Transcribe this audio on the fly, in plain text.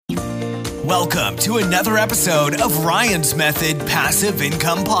Welcome to another episode of Ryan's Method Passive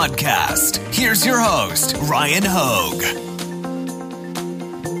Income Podcast. Here's your host, Ryan Hogue.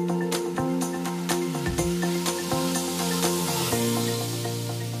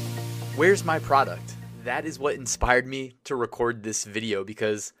 Where's my product? That is what inspired me to record this video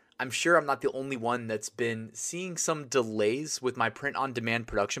because I'm sure I'm not the only one that's been seeing some delays with my print-on-demand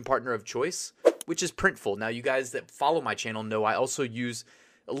production partner of choice, which is Printful. Now, you guys that follow my channel know I also use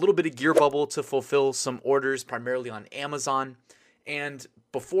a little bit of Gearbubble to fulfill some orders, primarily on Amazon. And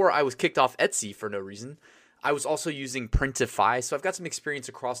before I was kicked off Etsy for no reason, I was also using Printify. So I've got some experience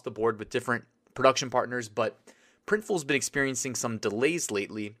across the board with different production partners, but Printful's been experiencing some delays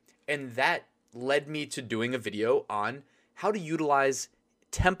lately, and that led me to doing a video on how to utilize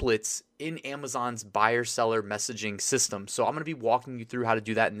templates in Amazon's buyer-seller messaging system. So I'm going to be walking you through how to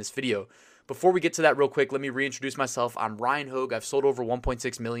do that in this video. Before we get to that real quick, let me reintroduce myself. I'm Ryan Hogue. I've sold over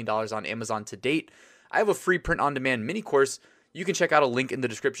 $1.6 million on Amazon to date. I have a free print-on-demand mini course. You can check out a link in the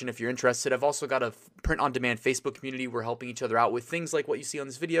description if you're interested. I've also got a print-on-demand Facebook community. We're helping each other out with things like what you see on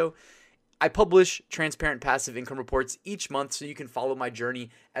this video. I publish transparent passive income reports each month so you can follow my journey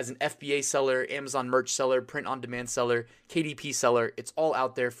as an FBA seller, Amazon merch seller, print-on-demand seller, KDP seller. It's all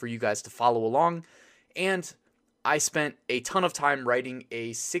out there for you guys to follow along. And I spent a ton of time writing a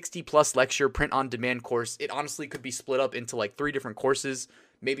 60-plus lecture print-on-demand course. It honestly could be split up into like 3 different courses.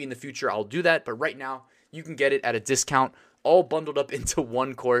 Maybe in the future I'll do that, but right now you can get it at a discount, all bundled up into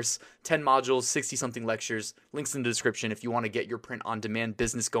one course, 10 modules, 60-something lectures. Links in the description if you want to get your print-on-demand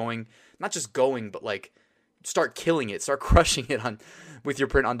business going. Not just going, but like start killing it, start crushing it with your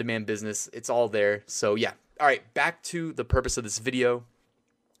print-on-demand business. It's all there. So yeah. All right, back to the purpose of this video.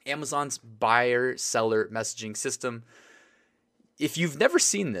 Amazon's buyer-seller messaging system. If you've never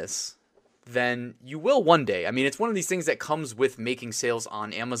seen this, then you will one day. I mean, it's one of these things that comes with making sales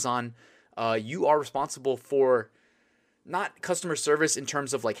on Amazon. You are responsible for not customer service in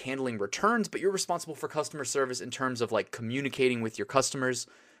terms of like handling returns, but you're responsible for customer service in terms of like communicating with your customers,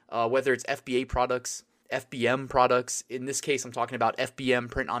 whether it's FBA products, FBM products. In this case, I'm talking about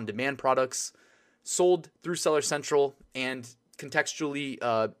FBM print-on-demand products sold through Seller Central, and contextually,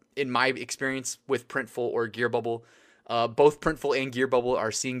 in my experience with Printful or Gearbubble, both Printful and Gearbubble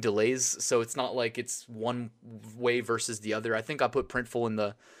are seeing delays, so it's not like it's one way versus the other. I think I put Printful in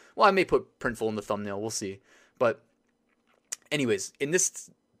the, well, I may put Printful in the thumbnail, we'll see. But anyways, in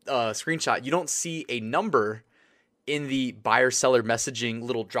this screenshot, you don't see a number in the buyer-seller messaging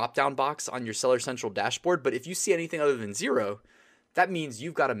little drop-down box on your Seller Central dashboard, but if you see anything other than 0, that means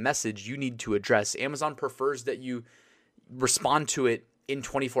you've got a message you need to address. Amazon prefers that you respond to it in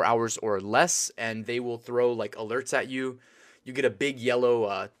 24 hours or less, and they will throw like alerts at you. You get a big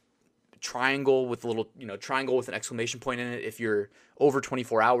yellow triangle with a little, triangle with an exclamation point in it if you're over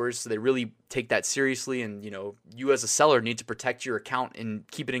 24 hours. So they really take that seriously, and you as a seller need to protect your account and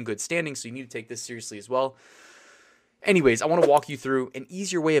keep it in good standing, so you need to take this seriously as well. Anyways, I want to walk you through an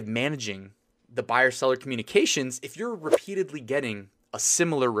easier way of managing the buyer-seller communications if you're repeatedly getting a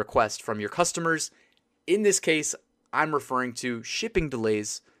similar request from your customers. In this case, I'm referring to shipping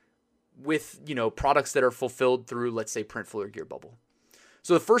delays with, products that are fulfilled through, let's say, Printful or Gearbubble.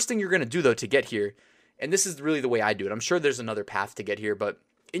 So the first thing you're going to do, though, to get here, and this is really the way I do it. I'm sure there's another path to get here, but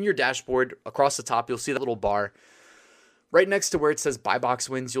in your dashboard, across the top, you'll see that little bar. Right next to where it says Buy Box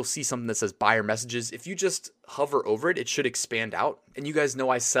Wins, you'll see something that says Buyer Messages. If you just hover over it, it should expand out. And you guys know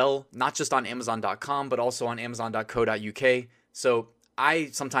I sell not just on Amazon.com, but also on Amazon.co.uk. So I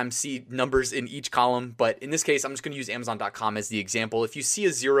sometimes see numbers in each column, but in this case, I'm just going to use Amazon.com as the example. If you see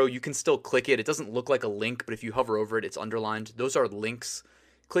a 0, you can still click it. It doesn't look like a link, but if you hover over it, it's underlined. Those are links.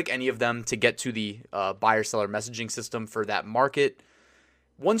 Click any of them to get to the buyer-seller messaging system for that market.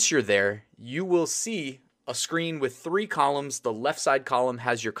 Once you're there, you will see a screen with 3 columns. The left side column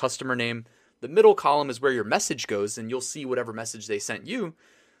has your customer name. The middle column is where your message goes, and you'll see whatever message they sent you.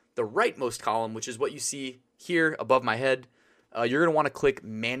 The rightmost column, which is what you see here above my head, you're going to want to click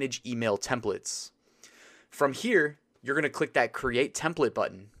Manage Email Templates. From here, you're going to click that Create Template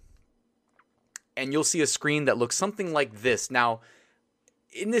button, and you'll see a screen that looks something like this. Now,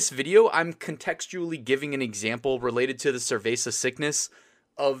 in this video, I'm contextually giving an example related to the cerveza sickness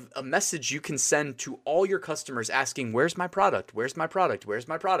of a message you can send to all your customers asking, where's my product? Where's my product? Where's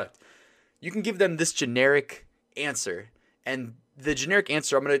my product? You can give them this generic answer, and the generic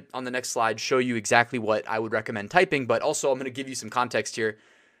answer, I'm going to, on the next slide, show you exactly what I would recommend typing, but also I'm going to give you some context here.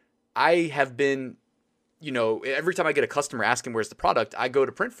 I have been, every time I get a customer asking where's the product, I go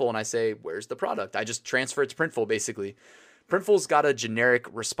to Printful and I say, where's the product? I just transfer it to Printful, basically. Printful's got a generic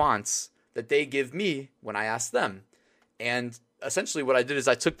response that they give me when I ask them. And essentially what I did is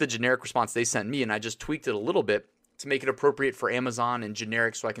I took the generic response they sent me and I just tweaked it a little bit to make it appropriate for Amazon and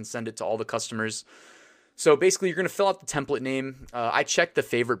generic so I can send it to all the customers. So basically, you're going to fill out the template name. I checked the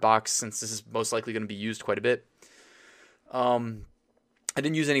favorite box since this is most likely going to be used quite a bit. I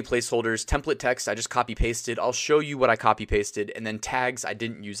didn't use any placeholders. Template text, I just copy pasted. I'll show you what I copy pasted. And then tags, I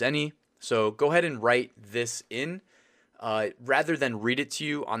didn't use any. So go ahead and write this in. Rather than read it to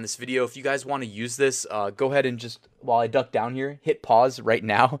you on this video, if you guys want to use this, go ahead and just, while I duck down here, hit pause right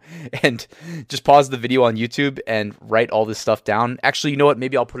now and just pause the video on YouTube and write all this stuff down. Actually, you know what?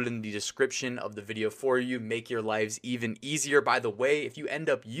 Maybe I'll put it in the description of the video for you. Make your lives even easier. By the way, if you end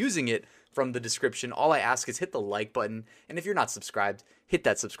up using it from the description, all I ask is hit the like button. And if you're not subscribed, hit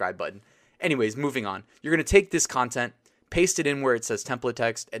that subscribe button. Anyways, moving on. You're going to take this content, paste it in where it says template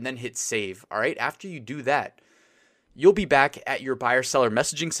text, and then hit save. All right. After you do that, you'll be back at your buyer-seller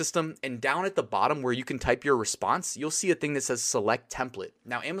messaging system, and down at the bottom where you can type your response, you'll see a thing that says select template.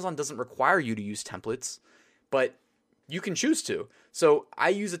 Now, Amazon doesn't require you to use templates, but you can choose to. So I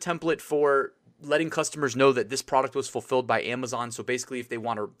use a template for letting customers know that this product was fulfilled by Amazon. So basically, if they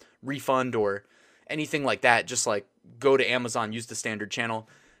want a refund or anything like that, just like go to Amazon, use the standard channel.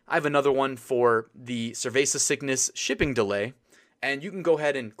 I have another one for the cerveza sickness shipping delay, and you can go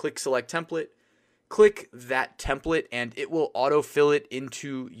ahead and click select template. Click that template and it will autofill it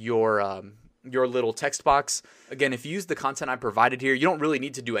into your little text box. Again, if you use the content I provided here, you don't really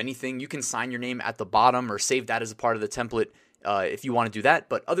need to do anything. You can sign your name at the bottom or save that as a part of the template if you want to do that.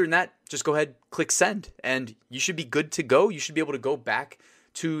 But other than that, just go ahead, click send, and you should be good to go. You should be able to go back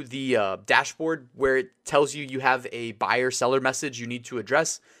to the dashboard where it tells you have a buyer-seller message you need to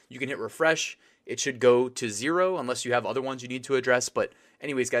address. You can hit refresh. It should go to 0 unless you have other ones you need to address. But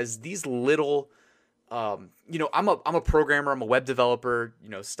anyways, guys, these little... I'm a programmer, I'm a web developer,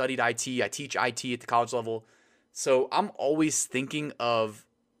 studied IT, I teach IT at the college level. So I'm always thinking of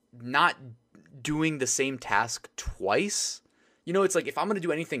not doing the same task twice. It's like if I'm going to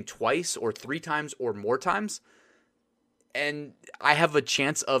do anything twice or 3 times or more times, and I have a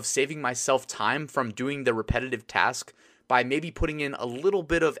chance of saving myself time from doing the repetitive task by maybe putting in a little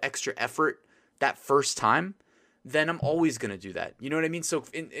bit of extra effort that first time, then I'm always going to do that. You know what I mean? So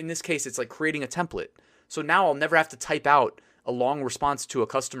in this case, it's like creating a template. So now I'll never have to type out a long response to a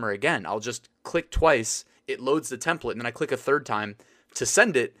customer again. I'll just click twice, it loads the template, and then I click a third time to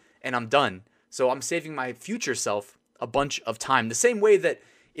send it, and I'm done. So I'm saving my future self a bunch of time. The same way that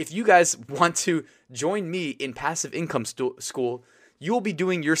if you guys want to join me in Passive Income School, you will be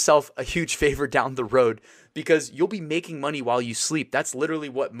doing yourself a huge favor down the road because you'll be making money while you sleep. That's literally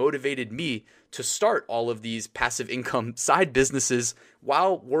what motivated me to start all of these passive income side businesses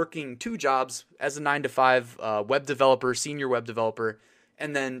while working 2 jobs as a 9-to-5 web developer, senior web developer,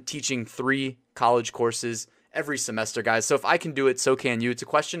 and then teaching 3 college courses every semester, guys. So if I can do it, so can you. It's a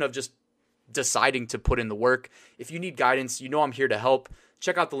question of just deciding to put in the work. If you need guidance, I'm here to help.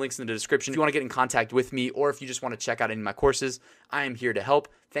 Check out the links in the description if you want to get in contact with me, or if you just want to check out any of my courses, I am here to help.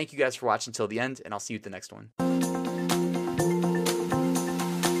 Thank you guys for watching till the end, and I'll see you at the next one.